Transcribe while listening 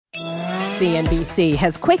CNBC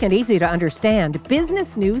has quick and easy to understand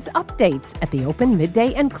business news updates at the open,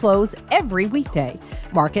 midday, and close every weekday.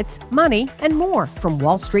 Markets, money, and more from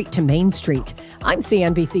Wall Street to Main Street. I'm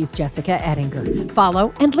CNBC's Jessica Ettinger.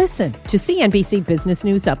 Follow and listen to CNBC Business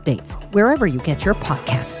News Updates wherever you get your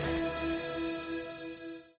podcasts.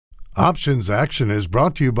 Options Action is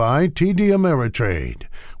brought to you by TD Ameritrade,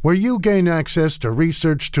 where you gain access to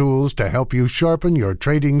research tools to help you sharpen your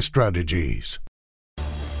trading strategies.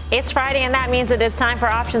 It's Friday, and that means it is time for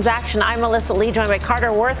Options Action. I'm Melissa Lee, joined by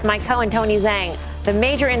Carter Worth, Mike Cohen, and Tony Zhang. The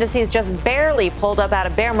major indices just barely pulled up out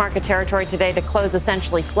of bear market territory today to close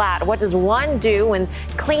essentially flat. What does one do when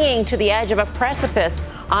clinging to the edge of a precipice?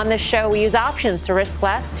 On this show, we use options to risk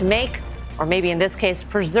less, to make, or maybe in this case,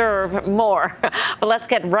 preserve more. But let's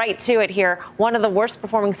get right to it here. One of the worst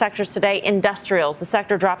performing sectors today, industrials. The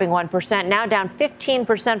sector dropping 1%, now down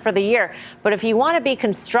 15% for the year. But if you want to be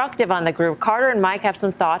constructive on the group, Carter and Mike have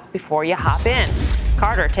some thoughts before you hop in.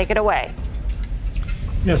 Carter, take it away.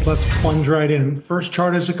 Yes, let's plunge right in. First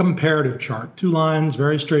chart is a comparative chart. 2 lines,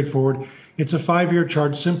 very straightforward. It's a 5-year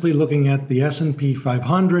chart simply looking at the S&P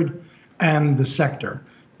 500 and the sector.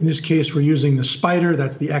 In this case, we're using the SPDR,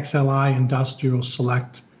 that's the XLI Industrial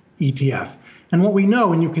Select ETF. And what we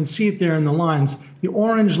know, and you can see it there in the lines, the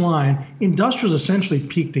orange line, industrials essentially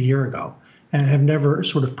peaked a year ago and have never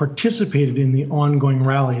sort of participated in the ongoing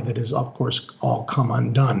rally that has, of course, all come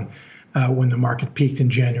undone when the market peaked in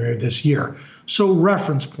January of this year. So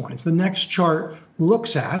reference points. The next chart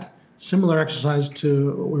looks at, similar exercise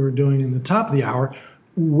to what we were doing in the top of the hour,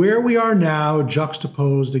 where we are now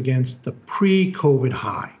juxtaposed against the pre-COVID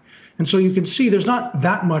high. And so you can see there's not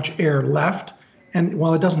that much air left. And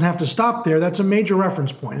while it doesn't have to stop there, that's a major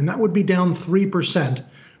reference point. And that would be down 3%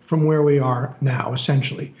 from where we are now,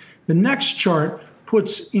 essentially. The next chart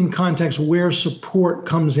puts in context where support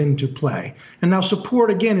comes into play. And now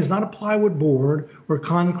support, again, is not a plywood board or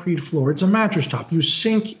concrete floor. It's a mattress top. You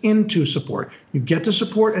sink into support. You get to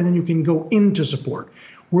support, and then you can go into support.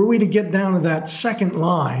 Were we to get down to that second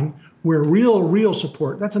line where real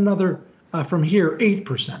support, that's another, from here,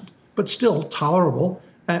 8%, but still tolerable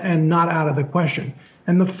and not out of the question.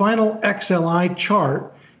 And the final XLI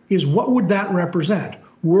chart is what would that represent?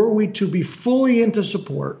 Were we to be fully into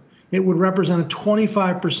support, it would represent a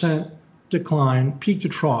 25% decline, peak to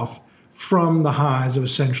trough, from the highs of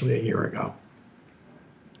essentially a year ago.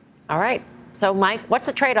 All right. So, Mike, what's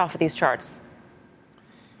the trade-off of these charts?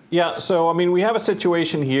 Yeah, so, I mean, we have a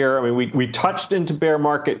situation here. I mean, we touched into bear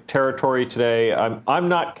market territory today. I'm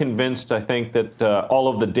not convinced, I think, that all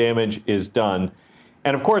of the damage is done.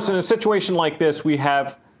 And, of course, in a situation like this, we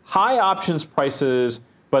have high options prices,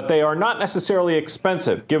 but they are not necessarily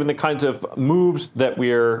expensive, given the kinds of moves that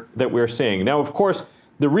we're seeing. Now, of course,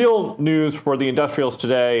 the real news for the industrials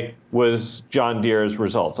today was John Deere's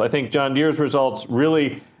results. I think John Deere's results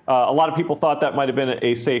really, a lot of people thought that might have been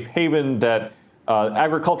a safe haven, that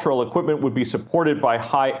agricultural equipment would be supported by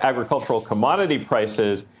high agricultural commodity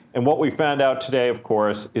prices. And what we found out today, of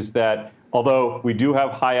course, is that although we do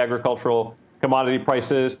have high agricultural commodity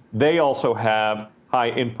prices, they also have high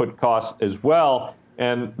input costs as well.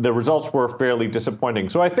 And the results were fairly disappointing.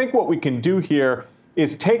 So I think what we can do here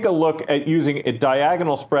is take a look at using a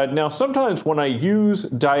diagonal spread. Now, sometimes when I use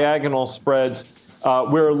diagonal spreads,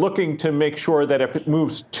 we're looking to make sure that if it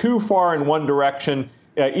moves too far in one direction,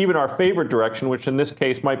 even our favorite direction, which in this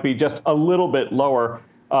case might be just a little bit lower,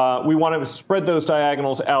 we want to spread those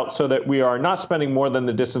diagonals out so that we are not spending more than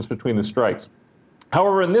the distance between the strikes.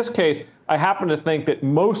 However, in this case, I happen to think that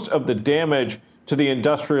most of the damage to the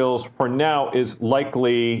industrials for now is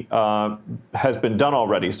likely has been done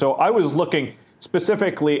already. So I was looking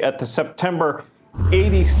specifically at the September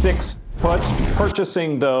 86 puts,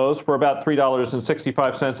 purchasing those for about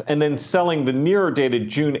 $3.65, and then selling the nearer dated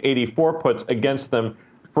June 84 puts against them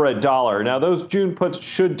for $1. Now, those June puts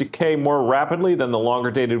should decay more rapidly than the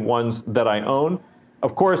longer dated ones that I own.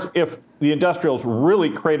 Of course, if the industrials really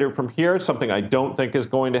cratered from here, something I don't think is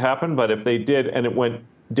going to happen, but if they did and it went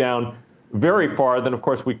down very far, then of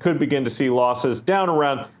course we could begin to see losses down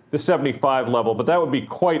around the 75 level, but that would be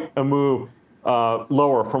quite a move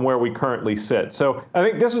lower from where we currently sit. So I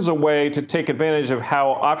think this is a way to take advantage of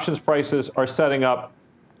how options prices are setting up,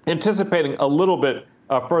 anticipating a little bit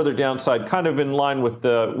further downside, kind of in line with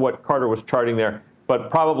what Carter was charting there,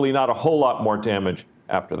 but probably not a whole lot more damage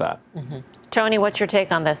after that. Mm-hmm. Tony, what's your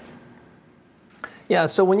take on this? Yeah,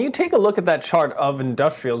 so when you take a look at that chart of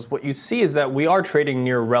industrials, what you see is that we are trading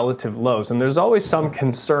near relative lows, and there's always some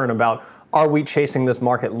concern about, are we chasing this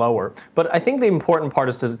market lower? But I think the important part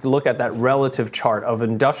is to look at that relative chart of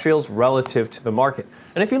industrials relative to the market.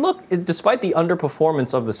 And if you look, despite the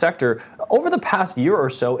underperformance of the sector, over the past year or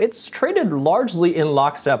so, it's traded largely in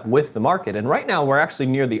lockstep with the market. And right now, we're actually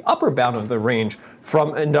near the upper bound of the range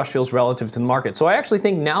from industrials relative to the market. So I actually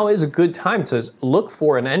think now is a good time to look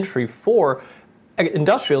for an entry for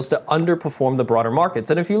industrials to underperform the broader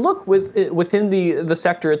markets. And if you look within the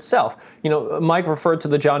sector itself, Mike referred to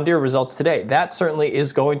the John Deere results today. That certainly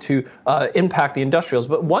is going to impact the industrials.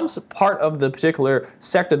 But one part of the particular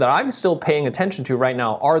sector that I'm still paying attention to right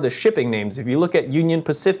now are the shipping names. If you look at Union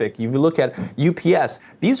Pacific, if you look at UPS,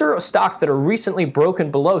 these are stocks that are recently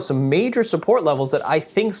broken below some major support levels that I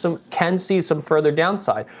think can see some further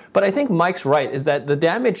downside. But I think Mike's right, is that the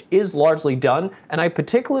damage is largely done, and I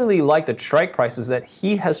particularly like the strike prices that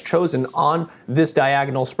he has chosen on this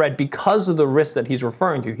diagonal spread because of the risk that he's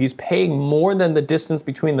referring to. He's paying more than the distance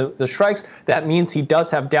between the strikes. That means he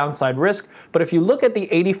does have downside risk. But if you look at the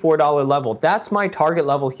 $84 level, that's my target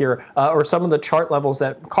level here, or some of the chart levels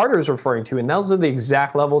that Carter is referring to. And those are the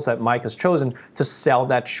exact levels that Mike has chosen to sell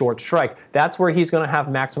that short strike. That's where he's going to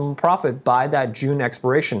have maximum profit by that June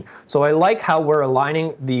expiration. So I like how we're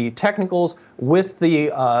aligning the technicals with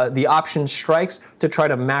the option strikes to try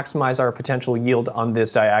to maximize our potential yield on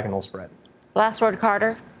this diagonal spread. Last word,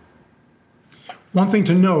 Carter. One thing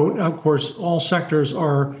to note, of course, all sectors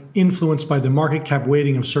are influenced by the market cap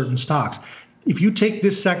weighting of certain stocks. If you take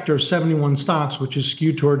this sector of 71 stocks, which is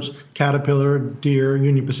skewed towards Caterpillar, Deere,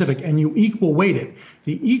 Union Pacific, and you equal weight it,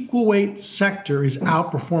 the equal weight sector is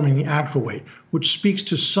outperforming the actual weight, which speaks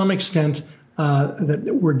to some extent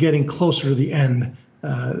that we're getting closer to the end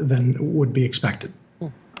than would be expected.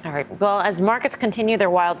 All right. Well, as markets continue their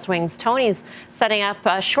wild swings, Tony's setting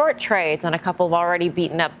up short trades on a couple of already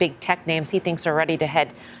beaten up big tech names he thinks are ready to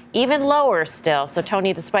head even lower still. So,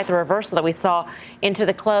 Tony, despite the reversal that we saw into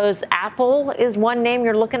the close, Apple is one name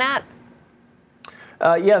you're looking at?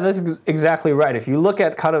 Yeah, that's exactly right. If you look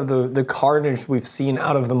at kind of the carnage we've seen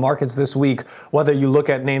out of the markets this week, whether you look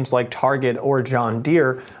at names like Target or John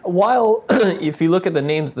Deere, while if you look at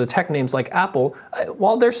the tech names like Apple,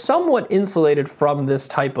 while they're somewhat insulated from this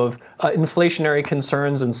type of inflationary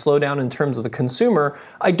concerns and slowdown in terms of the consumer,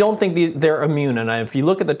 I don't think they're immune. And if you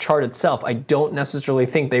look at the chart itself, I don't necessarily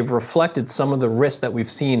think they've reflected some of the risks that we've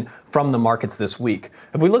seen from the markets this week.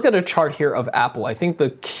 If we look at a chart here of Apple, I think the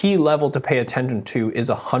key level to pay attention to is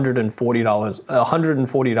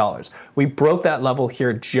 $140. We broke that level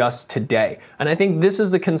here just today. And I think this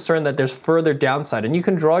is the concern, that there's further downside. And you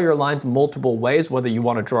can draw your lines multiple ways, whether you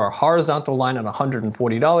want to draw a horizontal line at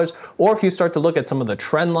 $140, or if you start to look at some of the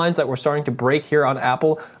trend lines that we're starting to break here on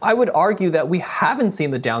Apple, I would argue that we haven't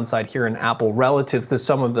seen the downside here in Apple relative to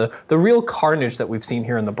some of the real carnage that we've seen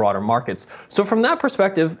here in the broader markets. So from that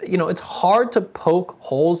perspective, it's hard to poke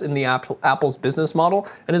holes in the Apple's business model,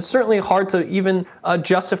 and it's certainly hard to even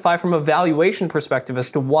justify from a valuation perspective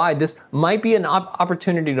as to why this might be an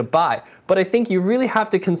opportunity to buy. But I think you really have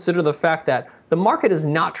to consider the fact that the market is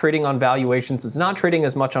not trading on valuations. It's not trading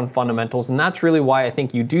as much on fundamentals. And that's really why I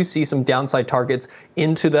think you do see some downside targets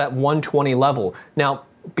into that 120 level. Now,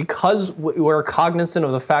 because we're cognizant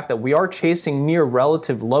of the fact that we are chasing near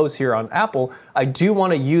relative lows here on Apple, I do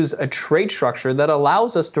want to use a trade structure that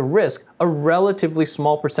allows us to risk a relatively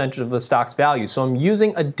small percentage of the stock's value. So I'm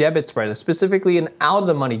using a debit spread, specifically an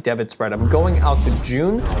out-of-the-money debit spread. I'm going out to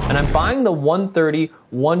June, and I'm buying the 130,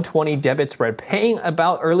 120 debit spread, paying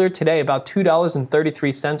earlier today about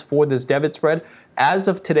 $2.33 for this debit spread. As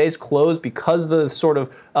of today's close, because the sort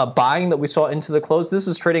of buying that we saw into the close, this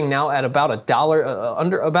is trading now at about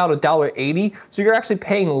about $1.80. So you're actually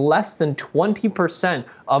paying less than 20%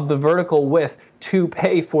 of the vertical width to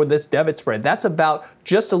pay for this debit spread. That's about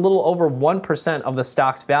just a little over 1% of the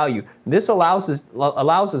stock's value. This allows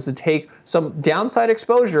us to take some downside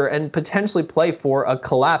exposure and potentially play for a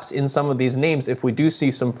collapse in some of these names if we do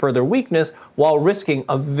see some further weakness, while risking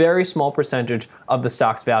a very small percentage of the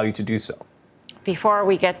stock's value to do so. Before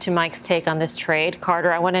we get to Mike's take on this trade,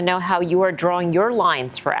 Carter, I want to know how you are drawing your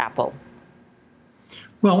lines for Apple.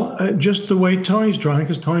 Well, just the way Tony's drawing,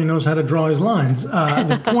 because Tony knows how to draw his lines.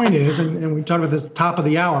 The point is, and we talked about this top of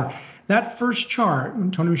the hour, that first chart,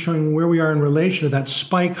 Tony was showing where we are in relation to that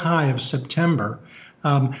spike high of September.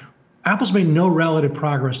 Apple's made no relative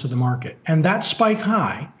progress to the market. And that spike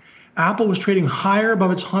high, Apple was trading higher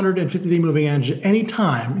above its 150-day moving average at any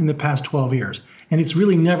time in the past 12 years. And it's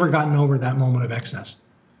really never gotten over that moment of excess.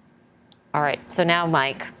 All right. So now,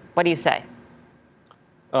 Mike, what do you say?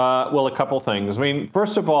 Well, a couple things. I mean,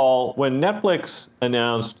 first of all, when Netflix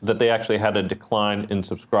announced that they actually had a decline in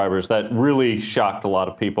subscribers, that really shocked a lot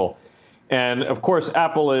of people. And of course,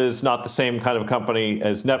 Apple is not the same kind of company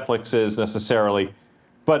as Netflix is necessarily.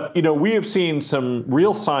 But, we have seen some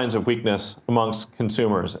real signs of weakness amongst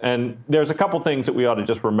consumers. And there's a couple things that we ought to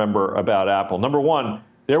just remember about Apple. Number one,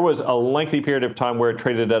 there was a lengthy period of time where it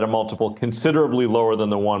traded at a multiple considerably lower than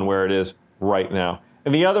the one where it is right now.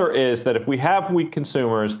 And the other is that if we have weak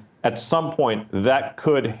consumers, at some point that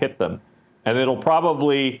could hit them. And it'll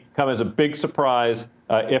probably come as a big surprise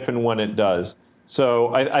if and when it does.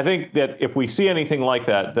 So I think that if we see anything like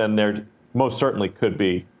that, then there most certainly could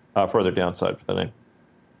be further downside for the name.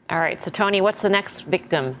 All right. So, Tony, what's the next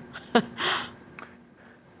victim?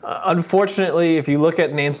 Unfortunately, if you look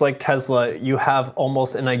at names like Tesla, you have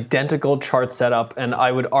almost an identical chart setup, and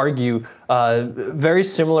I would argue very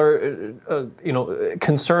similar,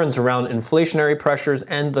 concerns around inflationary pressures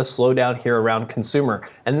and the slowdown here around consumer.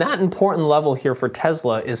 And that important level here for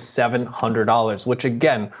Tesla is $700, which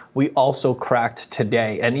again, we also cracked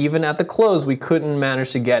today. And even at the close, we couldn't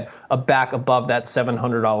manage to get back above that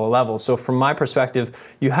 $700 level. So from my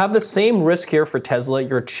perspective, you have the same risk here for Tesla.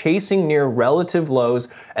 You're chasing near relative lows.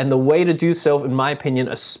 And the way to do so, in my opinion,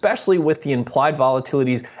 especially with the implied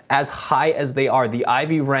volatilities as high as they are, the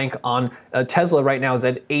IV rank on Tesla right now is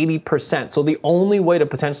at 80%. So the only way to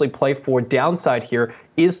potentially play for downside here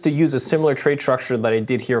is to use a similar trade structure that I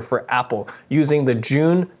did here for Apple, using the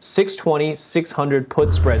June 620, 600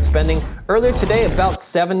 put spread, spending earlier today about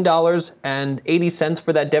 $7.80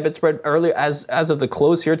 for that debit spread. Earlier, as of the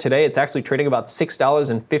close here today, it's actually trading about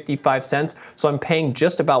 $6.55. So I'm paying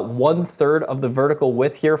just about 1/3 of the vertical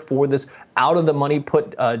width here for this out of the money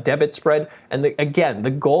put debit spread. And again,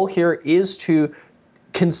 the goal here is to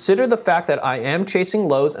consider the fact that I am chasing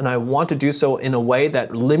lows and I want to do so in a way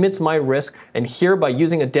that limits my risk. And here, by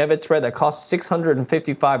using a debit spread that costs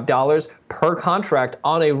 $655 per contract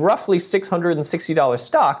on a roughly $660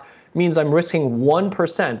 stock, means I'm risking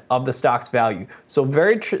 1% of the stock's value. So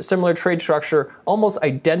very similar trade structure, almost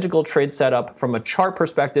identical trade setup from a chart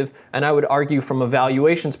perspective, and I would argue from a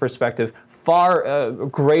valuations perspective, far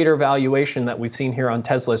greater valuation that we've seen here on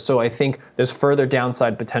Tesla. So I think there's further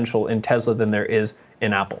downside potential in Tesla than there is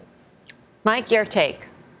in Apple. Mike, your take.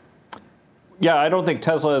 Yeah, I don't think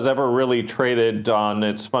Tesla has ever really traded on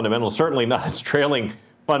its fundamentals, certainly not its trailing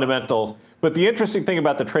fundamentals. But the interesting thing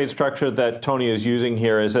about the trade structure that Tony is using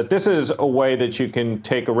here is that this is a way that you can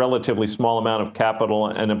take a relatively small amount of capital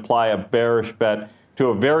and apply a bearish bet to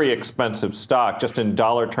a very expensive stock, just in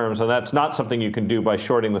dollar terms. And that's not something you can do by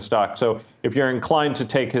shorting the stock. So if you're inclined to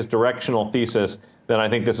take his directional thesis, then I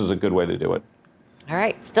think this is a good way to do it. All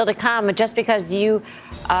right, still to come. Just because your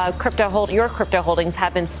crypto holdings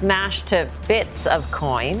have been smashed to bits of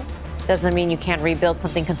coin doesn't mean you can't rebuild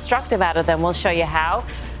something constructive out of them. We'll show you how.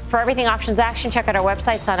 For everything Options Action, check out our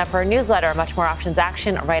website, sign up for our newsletter. Much more Options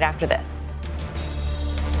Action right after this.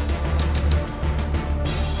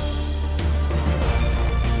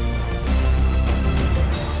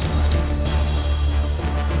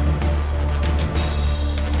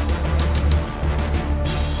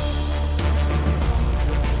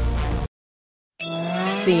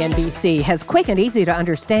 CNBC has quick and easy to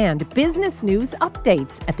understand business news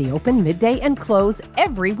updates at the open, midday, and close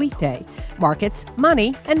every weekday. Markets,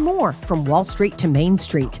 money, and more from Wall Street to Main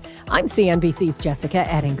Street. I'm CNBC's Jessica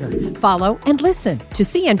Ettinger. Follow and listen to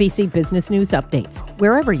CNBC Business News Updates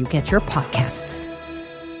wherever you get your podcasts.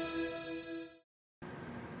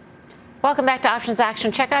 Welcome back to Options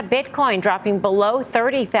Action. Check out Bitcoin dropping below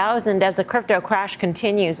 30,000 as the crypto crash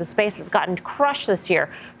continues. The space has gotten crushed this year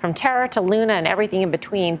from Terra to Luna and everything in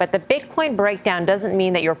between. But the Bitcoin breakdown doesn't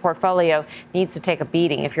mean that your portfolio needs to take a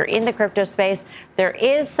beating. If you're in the crypto space, there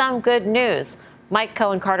is some good news. Mike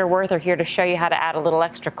Khouw and Carter Worth are here to show you how to add a little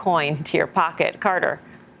extra coin to your pocket. Carter.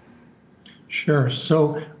 Sure.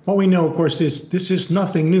 So what we know, of course, is this is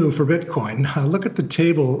nothing new for Bitcoin. Look at the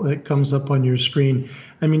table that comes up on your screen.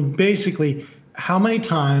 I mean, basically, how many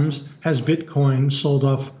times has Bitcoin sold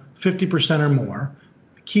off 50% or more?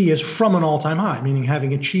 The key is from an all-time high, meaning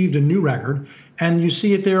having achieved a new record. And you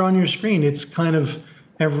see it there on your screen. It's kind of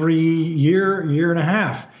every year, year and a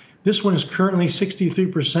half. This one is currently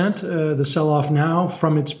 63%, the sell-off now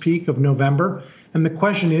from its peak of November. And the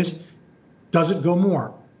question is, does it go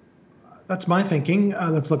more? That's my thinking.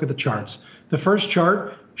 Let's look at the charts. The first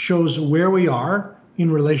chart shows where we are in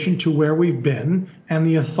relation to where we've been and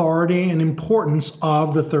the authority and importance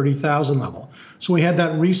of the 30,000 level. So we had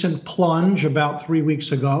that recent plunge about 3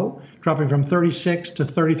 weeks ago, dropping from 36 to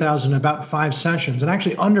 30,000 in about 5 sessions, and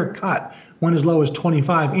actually undercut, went as low as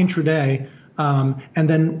 25 intraday, and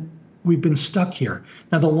then we've been stuck here.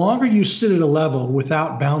 Now, the longer you sit at a level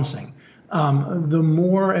without bouncing, the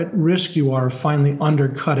more at risk you are of finally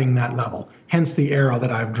undercutting that level, hence the arrow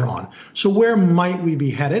that I've drawn. So where might we be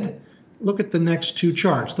headed? Look at the next two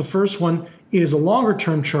charts. The first one is a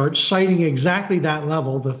longer-term chart citing exactly that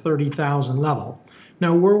level, the 30,000 level.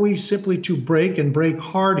 Now, were we simply to break and break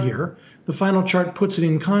hard here, the final chart puts it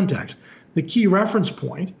in context. The key reference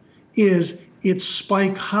point is its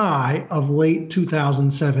spike high of late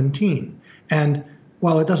 2017. And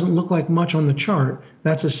while it doesn't look like much on the chart,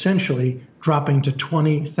 that's essentially dropping to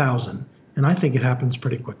 20,000. And I think it happens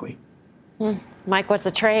pretty quickly. Mike, what's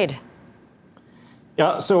the trade?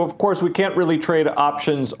 Yeah, so of course we can't really trade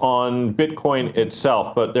options on Bitcoin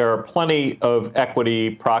itself, but there are plenty of equity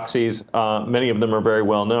proxies. Many of them are very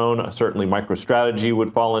well known. Certainly MicroStrategy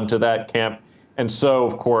would fall into that camp. And so,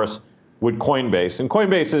 of course, would Coinbase. And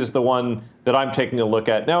Coinbase is the one that I'm taking a look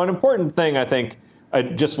at. Now, an important thing I think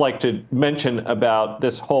I'd just like to mention about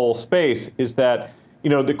this whole space is that,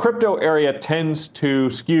 the crypto area tends to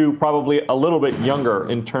skew probably a little bit younger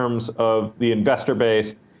in terms of the investor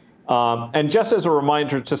base. And just as a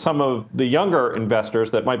reminder to some of the younger investors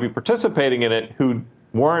that might be participating in it who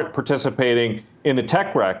weren't participating in the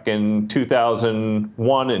tech wreck in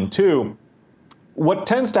 2001 and 2, what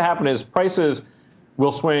tends to happen is prices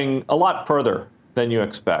will swing a lot further than you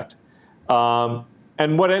expect.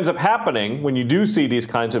 And what ends up happening when you do see these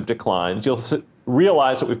kinds of declines, you'll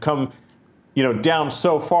realize that we've come down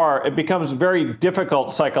so far, it becomes very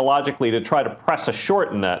difficult psychologically to try to press a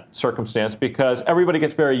short in that circumstance because everybody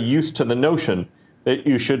gets very used to the notion that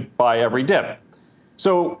you should buy every dip.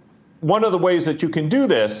 So one of the ways that you can do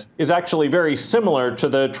this is actually very similar to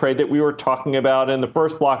the trade that we were talking about in the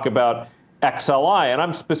first block about XLI. And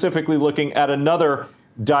I'm specifically looking at another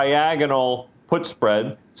diagonal put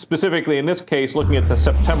spread, specifically in this case, looking at the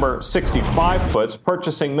September 65 puts,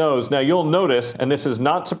 purchasing those. Now, you'll notice, and this is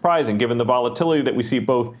not surprising given the volatility that we see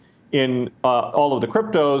both in all of the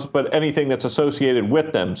cryptos, but anything that's associated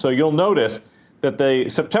with them. So you'll notice that the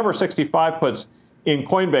September 65 puts in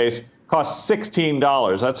Coinbase cost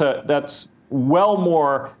 $16. That's well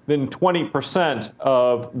more than 20%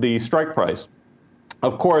 of the strike price.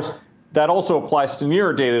 Of course, that also applies to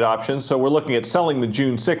nearer dated options. So we're looking at selling the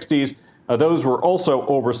June 60s. Those were also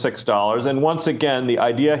over $6. And once again, the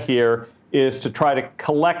idea here is to try to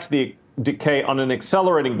collect the decay on an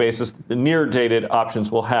accelerating basis that the near dated options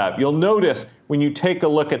will have. You'll notice when you take a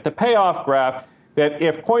look at the payoff graph that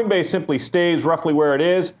if Coinbase simply stays roughly where it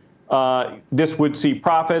is, this would see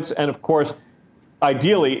profits. And of course,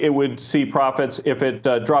 ideally, it would see profits if it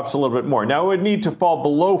drops a little bit more. Now, it would need to fall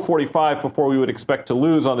below 45 before we would expect to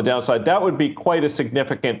lose on the downside. That would be quite a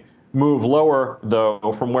significant move lower,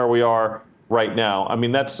 though, from where we are right now. I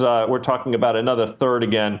mean, that's we're talking about another third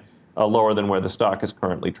again, lower than where the stock is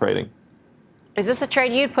currently trading. Is this a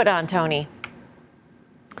trade you'd put on, Tony?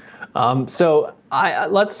 Let's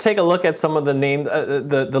take a look at some of the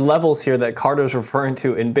the levels here that Carter's referring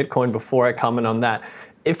to in Bitcoin before I comment on that.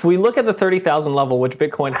 If we look at the 30,000 level, which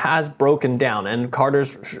Bitcoin has broken down, and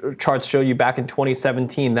Carter's charts show you back in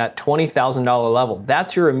 2017, that $20,000 level,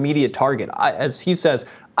 that's your immediate target. As he says,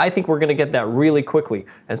 I think we're going to get that really quickly.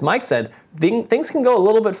 As Mike said, things can go a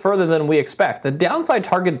little bit further than we expect. The downside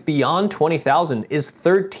target beyond 20,000 is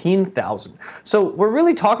 13,000. So we're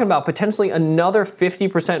really talking about potentially another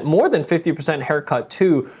 50%, more than 50% haircut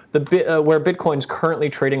to the where Bitcoin's currently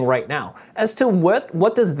trading right now. As to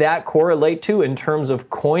what does that correlate to in terms of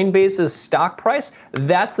Coinbase's stock price,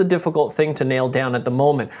 that's the difficult thing to nail down at the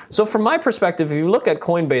moment. So from my perspective, if you look at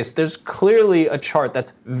Coinbase, there's clearly a chart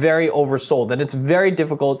that's very oversold, and it's very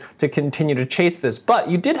difficult to continue to chase this. But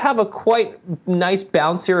you did have a quite nice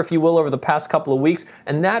bounce here, if you will, over the past couple of weeks,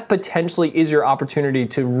 and that potentially is your opportunity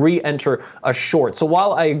to re-enter a short. So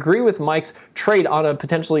while I agree with Mike's trade on a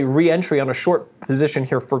potentially re-entry on a short position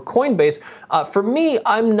here for Coinbase, for me,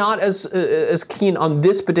 I'm not as keen on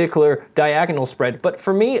this particular diagonal spread. But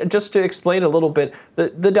for me, just to explain a little bit,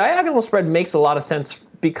 the diagonal spread makes a lot of sense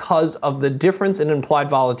because of the difference in implied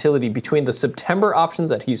volatility between the September options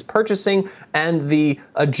that he's purchasing and the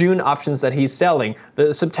June options that he's selling.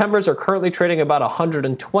 The Septembers are currently trading about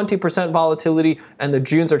 120% volatility, and the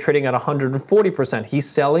Junes are trading at 140%. He's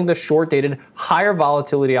selling the short-dated, higher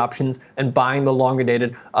volatility options and buying the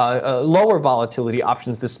longer-dated, lower volatility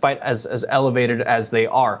options, despite as elevated as they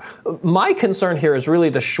are. My concern here is really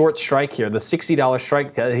the short strike here, the $60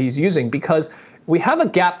 strike that he's using, because we have a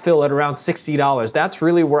gap fill at around $60. That's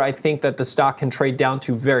really where I think that the stock can trade down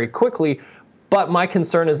to very quickly. But my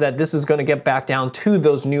concern is that this is going to get back down to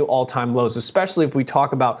those new all-time lows, especially if we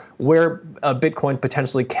talk about where Bitcoin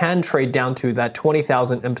potentially can trade down to that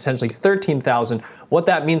 20,000 and potentially 13,000. What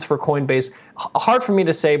that means for Coinbase, hard for me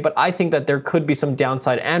to say, but I think that there could be some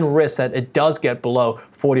downside and risk that it does get below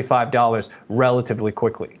 $45 relatively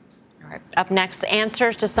quickly. Up next,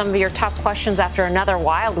 answers to some of your top questions after another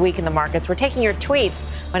wild week in the markets. We're taking your tweets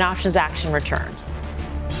when Options Action returns.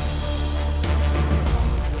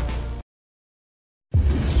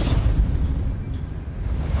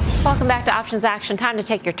 Welcome back to Options Action. Time to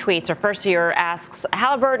take your tweets. Our first viewer asks,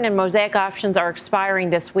 Halliburton and Mosaic options are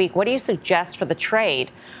expiring this week. What do you suggest for the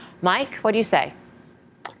trade? Mike, what do you say?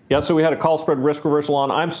 Yeah, so we had a call spread risk reversal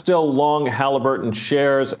on. I'm still long Halliburton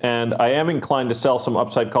shares, and I am inclined to sell some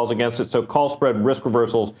upside calls against it. So call spread risk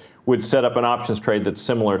reversals would set up an options trade that's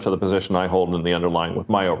similar to the position I hold in the underlying with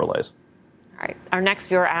my overlays. All right. Our next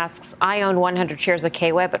viewer asks, I own 100 shares of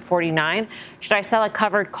KWeb at 49. Should I sell a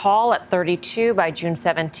covered call at 32 by June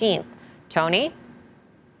 17th? Tony?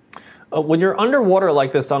 When you're underwater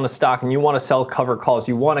like this on a stock and you want to sell cover calls,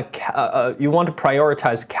 you want to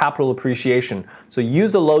prioritize capital appreciation. So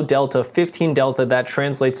use a low delta, 15 delta. That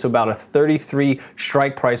translates to about a 33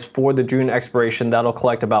 strike price for the June expiration. That'll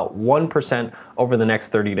collect about 1% over the next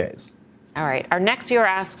 30 days. All right. Our next viewer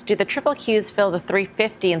asks, do the triple Qs fill the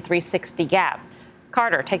 350 and 360 gap?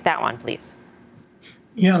 Carter, take that one, please.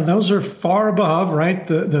 Yeah, those are far above, right?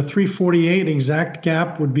 The 348 exact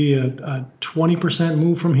gap would be a 20%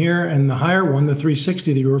 move from here, and the higher one, the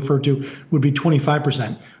 360 that you referred to, would be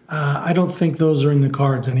 25%. I don't think those are in the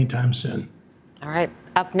cards anytime soon. All right.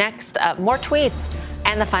 Up next, more tweets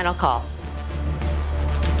and the final call.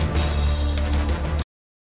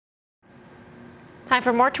 Time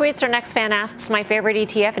for more tweets. Our next fan asks, my favorite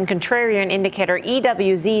ETF and contrarian indicator,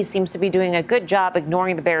 EWZ, seems to be doing a good job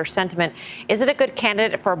ignoring the bearish sentiment. Is it a good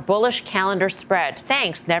candidate for a bullish calendar spread?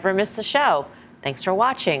 Thanks. Never miss the show. Thanks for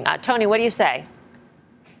watching. Tony, what do you say?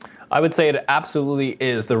 I would say it absolutely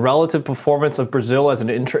is. The relative performance of Brazil as an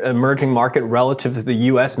emerging market relative to the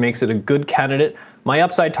U.S. makes it a good candidate. My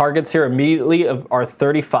upside targets here immediately are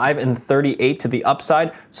 35 and 38 to the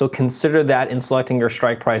upside, so consider that in selecting your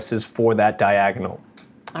strike prices for that diagonal.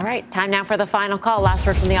 All right, time now for the final call. Last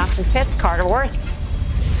word from the options pits. Carter Worth.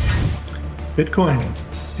 Bitcoin,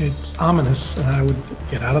 it's ominous, and I would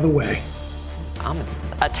get out of the way.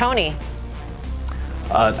 Ominous. Tony.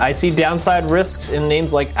 I see downside risks in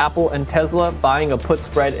names like Apple and Tesla, buying a put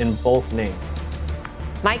spread in both names.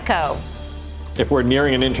 Mike Coe. If we're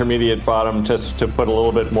nearing an intermediate bottom, just to put a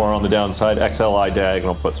little bit more on the downside, XLI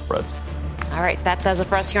diagonal put spreads. All right, that does it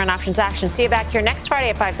for us here on Options Action. See you back here next Friday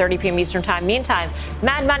at 5:30 p.m. Eastern Time. Meantime,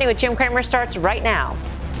 Mad Money with Jim Cramer starts right now.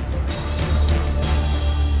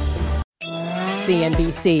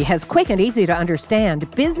 CNBC has quick and easy to understand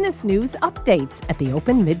business news updates at the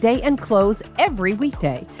open, midday, and close every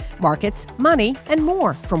weekday. Markets, money, and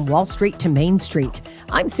more from Wall Street to Main Street.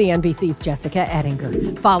 I'm CNBC's Jessica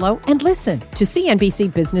Ettinger. Follow and listen to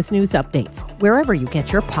CNBC Business News Updates wherever you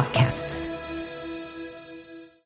get your podcasts.